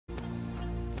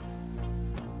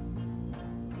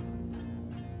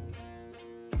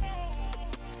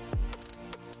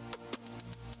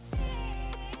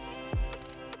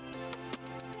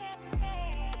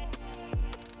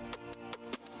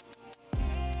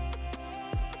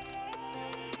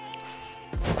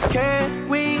Can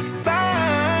we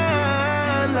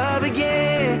find love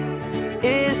again?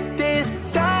 Is this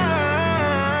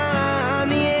time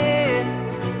the end?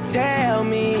 Tell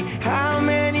me how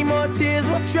many more tears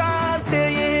will dry till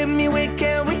you hit me with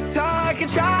can we talk and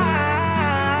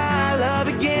try love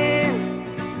again?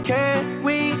 Can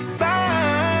we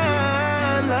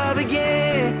find love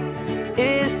again?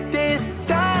 Is this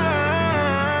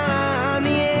time the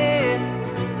end?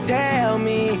 Tell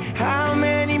me how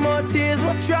many more tears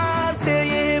will dry till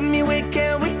you hit me with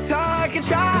can we talk and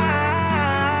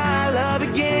try love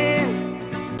again?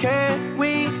 Can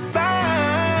we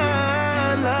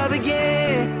find love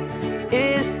again?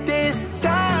 Is this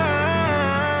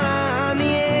time the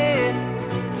end?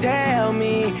 Tell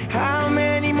me how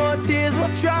many more tears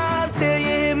will dry till you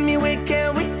hit me with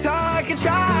can we talk and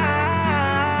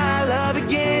try love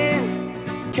again?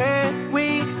 Can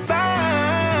we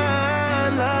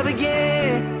find love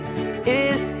again?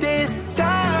 Is this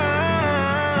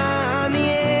time the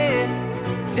end?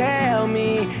 Tell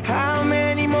me how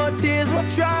many more tears will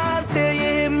dry till you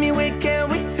hit me with can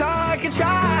we talk and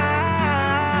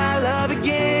try love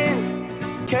again?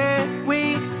 Can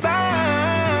we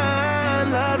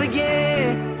find love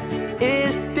again?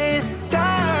 Is this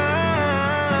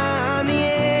time the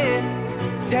end?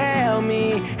 Tell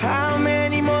me how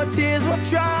many more tears will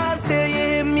dry till you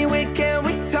hit me with can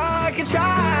we talk and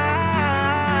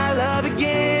try love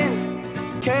again?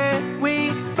 Can we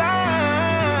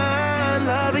find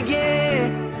love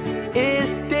again?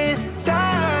 Is this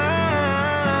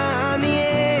time the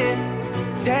end?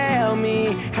 Tell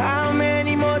me how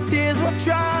many more tears will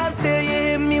dry till you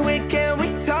hit me with can we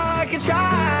talk and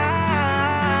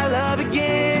try love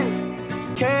again?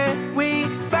 Can we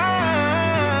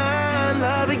find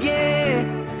love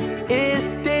again? Is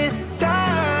this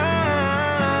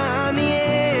time the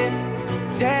end?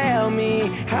 Tell me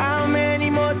how many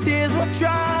more tears will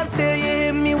dry till you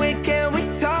hit me with can we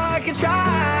talk and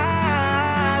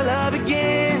try love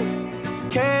again?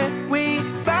 Can we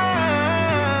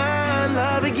find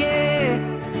love again?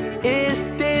 Is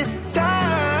this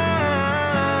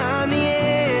time the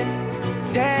end?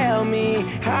 Tell me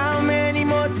how many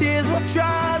more tears will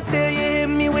dry till you hit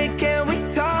me with can we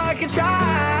talk and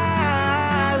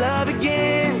try love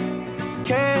again?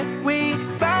 Can we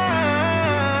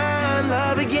find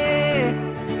love again?